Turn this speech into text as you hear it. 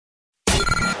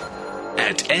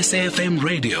at SAFM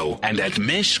Radio and at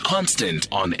Mesh Constant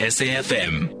on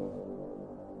SAFM.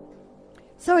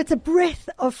 So it's a breath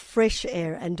of fresh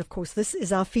air, and of course this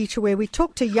is our feature where we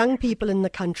talk to young people in the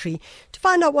country to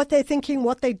find out what they're thinking,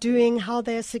 what they're doing, how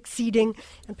they're succeeding,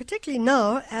 and particularly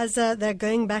now as they're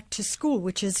going back to school,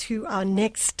 which is who our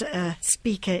next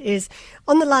speaker is.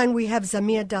 On the line we have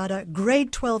ZAMEER Dada,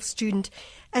 grade 12 student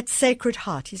at Sacred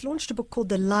Heart. He's launched a book called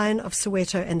The Lion of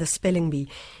Soweto and the Spelling Bee.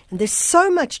 And there's so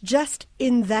much just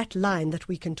in that line that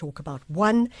we can talk about.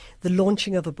 1, the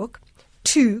launching of a book.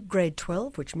 2, grade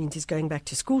 12, which means he's going back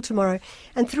to school tomorrow.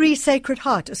 And 3, Sacred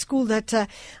Heart, a school that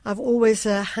I've always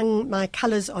hung my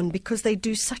colours on because they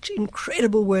do such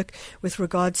incredible work with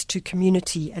regards to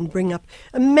community and bring up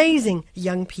amazing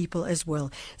young people as well.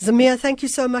 ZAMEER, thank you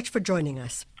so much for joining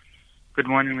us. Good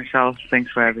morning, Michelle.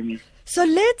 Thanks for having me. So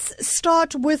let's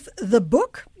start with the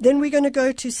book. Then we're going to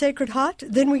go to Sacred Heart.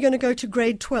 Then we're going to go to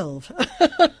grade 12.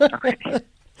 Okay.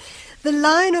 The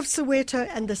Lion of Soweto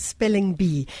and the Spelling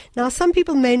Bee. Now, some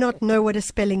people may not know what a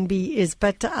spelling bee is,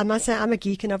 but I must say I'm a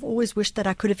geek and I've always wished that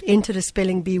I could have entered a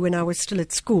spelling bee when I was still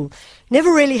at school.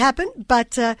 Never really happened,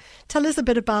 but tell us a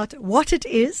bit about what it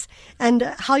is and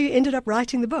how you ended up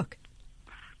writing the book.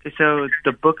 So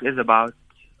the book is about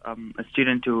a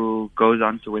student who goes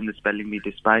on to win the spelling bee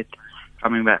despite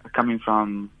coming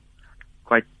from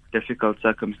quite difficult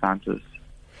circumstances.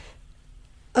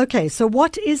 Okay, so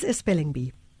what is a spelling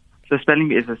bee? So spelling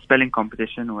bee is a spelling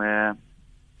competition where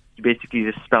you basically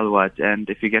just spell words, and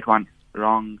if you get one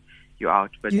wrong, you're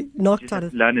out. But you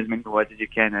just learn as many words as you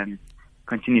can and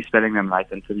continue spelling them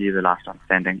right until you're the last one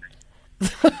standing.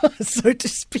 So to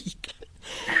speak.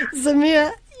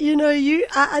 ZAMEER,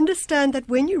 I understand that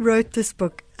when you wrote this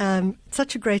book,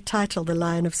 such a great title, The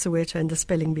Lion of Soweto and the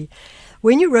Spelling Bee,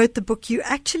 when you wrote the book, you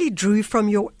actually drew from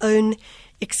your own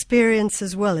experience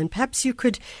as well. And perhaps you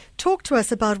could talk to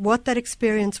us about what that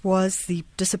experience was, the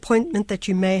disappointment that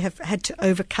you may have had to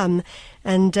overcome,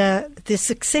 and the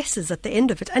successes at the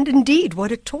end of it, and indeed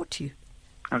what it taught you.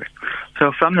 Okay.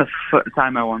 So from the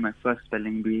time I won my first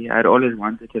spelling bee, I'd always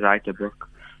wanted to write a book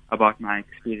about my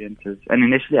experiences. And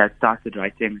initially I started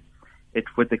writing it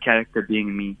with the character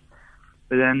being me.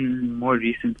 But then more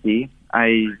recently,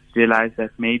 I realized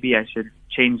that maybe I should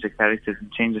change the characters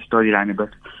and change the storyline a bit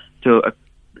to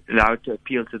allow it to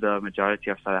appeal to the majority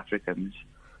of South Africans.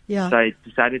 Yeah. So I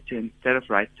decided to, instead of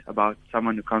write about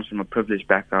someone who comes from a privileged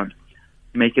background,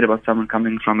 make it about someone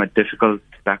coming from a difficult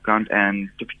background, and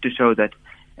to show that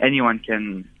anyone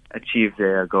can achieve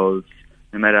their goals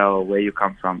no matter where you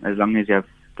come from, as long as you have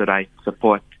the right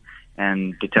support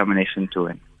and determination to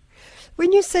win.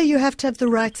 When you say you have to have the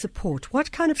right support,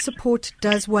 what kind of support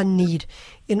does one need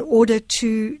in order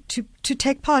to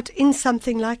take part in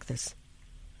something like this?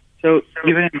 So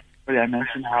even in I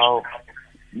mentioned how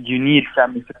you need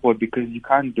family support because you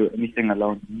can't do anything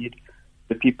alone. You need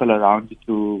the people around you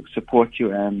to support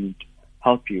you and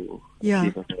help you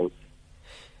achieve your goals.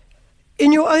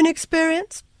 In your own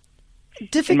experience?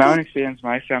 In my own experience,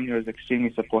 my family was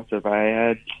extremely supportive. I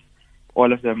had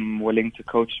all of them willing to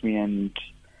coach me and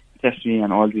test me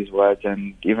on all these words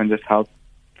and even just help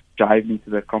drive me to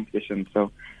the competition.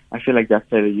 So I feel like that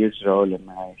played a huge role in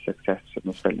my success in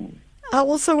the spelling bee. I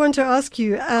also want to ask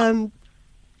you,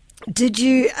 did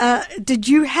you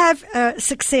have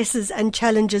successes and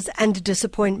challenges and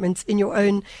disappointments in your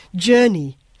own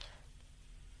journey?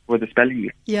 With the spelling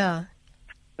bee? Yeah.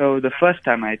 So the first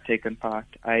time I had taken part,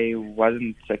 I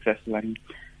wasn't successful.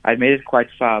 I made it quite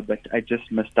far, but I just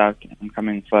missed out on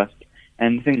coming first.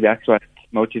 And I think that's what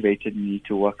motivated me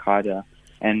to work harder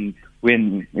and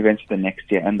win eventually the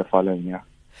next year and the following year.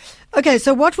 Okay,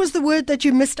 so what was the word that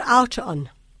you missed out on?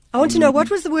 I want to know, what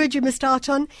was the word you missed out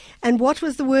on, and what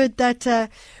was the word that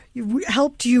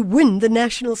helped you win the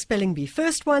National Spelling Bee?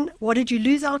 First one, what did you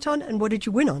lose out on, and what did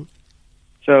you win on?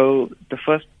 So the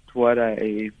first word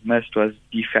I missed was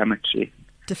defamatory.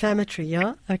 Defamatory,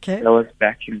 yeah? Okay. That was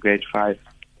back in grade 5.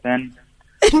 Then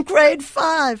in grade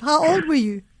 5? How old were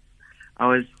you? I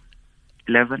was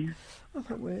 11. Oh,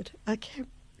 my word. Okay.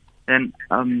 Then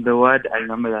the word I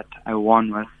remember that I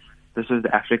won was, this was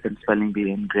the African spelling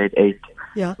bee in grade 8.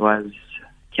 Yeah. Was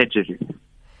kedgeree.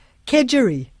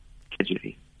 Kedgeree?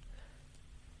 Kedgeree.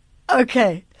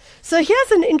 Okay. So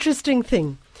here's an interesting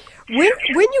thing. When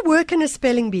you work in a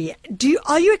spelling bee,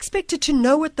 are you expected to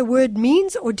know what the word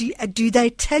means, or do they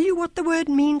tell you what the word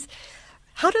means?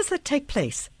 How does that take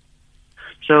place?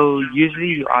 So usually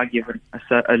you are given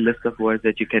a list of words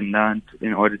that you can learn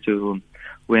in order to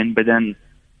win, but then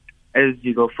as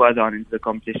you go further on into the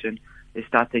competition, they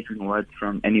start taking words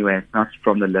from anywhere, not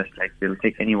from the list. Like they'll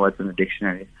take any words in the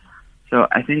dictionary. So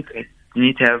I think you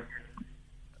need to have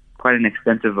quite an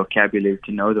extensive vocabulary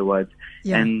to know the words,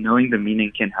 and knowing the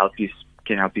meaning can help you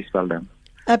spell them.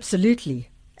 Absolutely.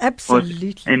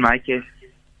 Absolutely. In my case,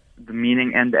 the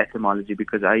meaning and the etymology,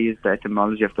 because I use the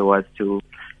etymology of the words to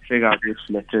figure out which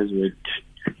letters would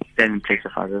stand in place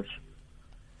of others.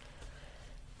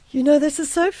 You know, this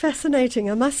is so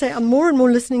fascinating. I must say, I'm more and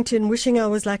more listening to it and wishing I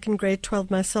was like in grade 12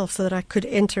 myself so that I could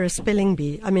enter a spelling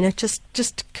bee. I mean, it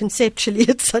just conceptually,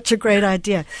 it's such a great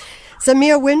idea.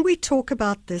 ZAMEER, when we talk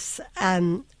about this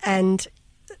and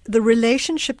the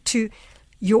relationship to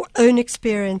your own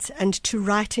experience and to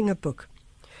writing a book,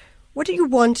 what do you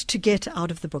want to get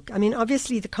out of the book? I mean,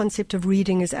 obviously the concept of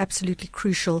reading is absolutely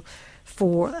crucial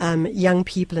for young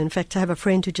people. In fact, I have a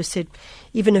friend who just said,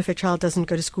 even if a child doesn't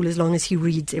go to school, as long as he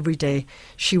reads every day,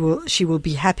 she will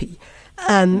be happy.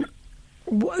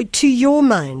 To your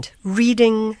mind,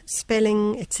 reading,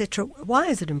 spelling, etc., why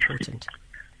is it important?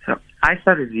 So I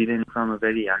started reading from a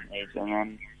very young age,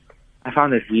 and I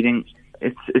found that reading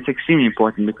it's extremely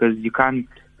important because you can't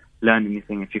learn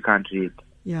anything if you can't read.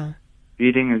 Yeah.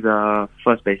 Reading is the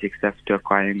first basic step to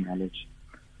acquiring knowledge.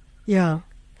 Yeah.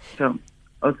 So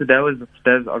also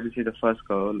there's obviously the first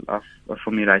goal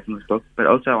for me writing this book, but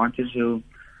also I wanted to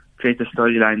create a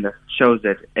storyline that shows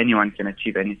that anyone can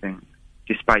achieve anything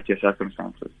despite your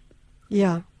circumstances.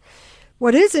 Yeah.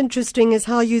 What is interesting is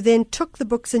how you then took the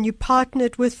books and you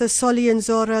partnered with the Solly and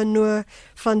Zora Noor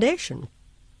Foundation.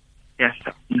 Yes.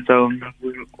 So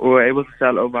we were able to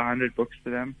sell over 100 books to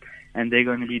them, and they're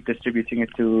going to be distributing it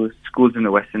to schools in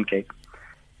the Western Cape.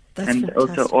 That's and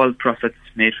fantastic. Also all profits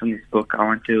made from this book I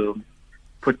want to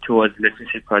put towards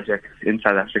literacy projects in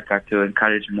South Africa to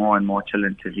encourage more and more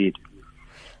children to read.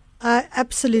 I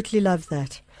absolutely love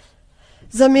that.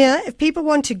 ZAMEER, if people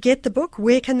want to get the book,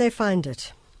 where can they find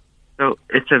it? So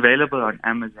it's available on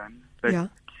Amazon, but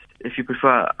if you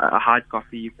prefer a hard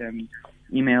copy, you can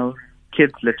email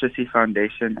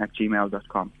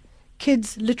kidsliteracyfoundation@gmail.com.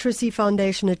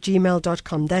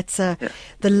 kidsliteracyfoundation@gmail.com. That's the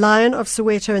Lion of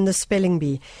Soweto and the Spelling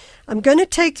Bee. I'm going to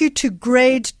take you to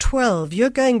grade 12. You're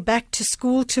going back to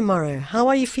school tomorrow. How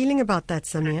are you feeling about that,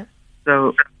 ZAMEER?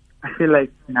 So I feel like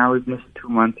now we've missed 2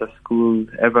 months of school.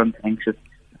 Everyone's anxious.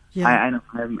 Yeah. I know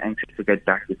I'm anxious to get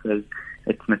back because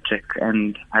it's matric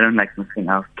and I don't like missing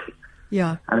out.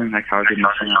 Yeah. I don't like how I get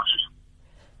missing out.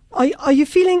 Are you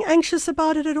feeling anxious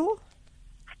about it at all?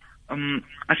 I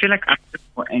feel like I'm just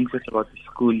more anxious about the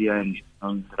school year and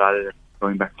rather than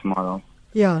going back tomorrow.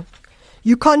 Yeah.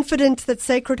 You're confident that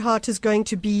Sacred Heart is going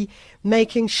to be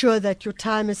making sure that your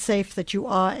time is safe, that you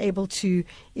are able to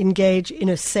engage in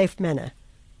a safe manner?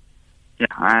 Yeah,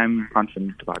 I'm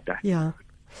confident about that. Yeah.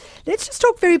 Let's just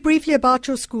talk very briefly about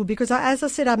your school because, as I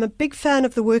said, I'm a big fan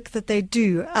of the work that they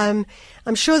do. I'm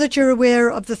sure that you're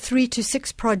aware of the 3 to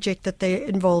 6 project that they're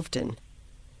involved in.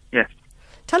 Yes.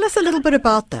 Tell us a little bit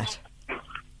about that.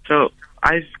 So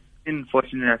I've been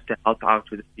fortunate enough to help out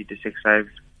with the 3 to 6. I've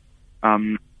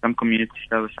some community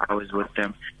service hours with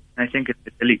them. And I think it's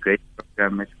a really great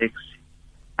program. It takes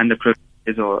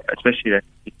underprivileged or especially that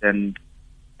and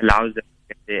allows them to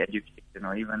get their education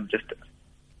or even just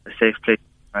a safe place to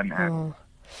run and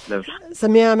live.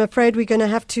 ZAMEER, I'm afraid we're going to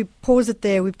have to pause it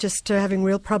there. We're just having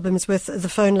real problems with the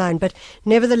phone line. But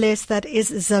nevertheless, that is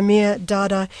ZAMEER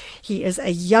Dada. He is a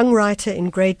young writer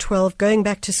in grade 12, going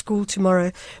back to school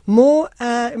tomorrow. More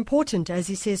important, as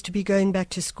he says, to be going back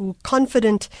to school,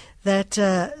 confident that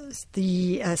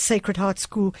the Sacred Heart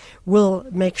School will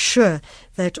make sure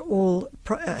that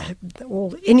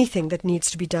anything that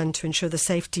needs to be done to ensure the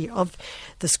safety of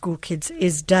the school kids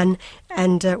is done.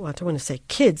 And I don't want to say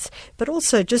kids, but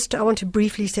also I want to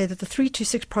briefly say that the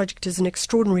 326 project is an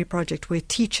extraordinary project where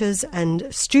teachers and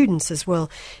students as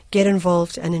well get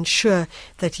involved and ensure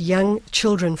that young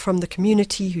children from the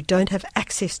community who don't have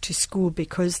access to school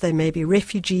because they may be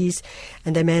refugees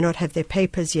and they may not have their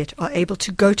papers yet are able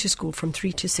to go to school from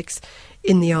 3 to 6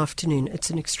 in the afternoon. It's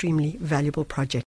an extremely valuable project.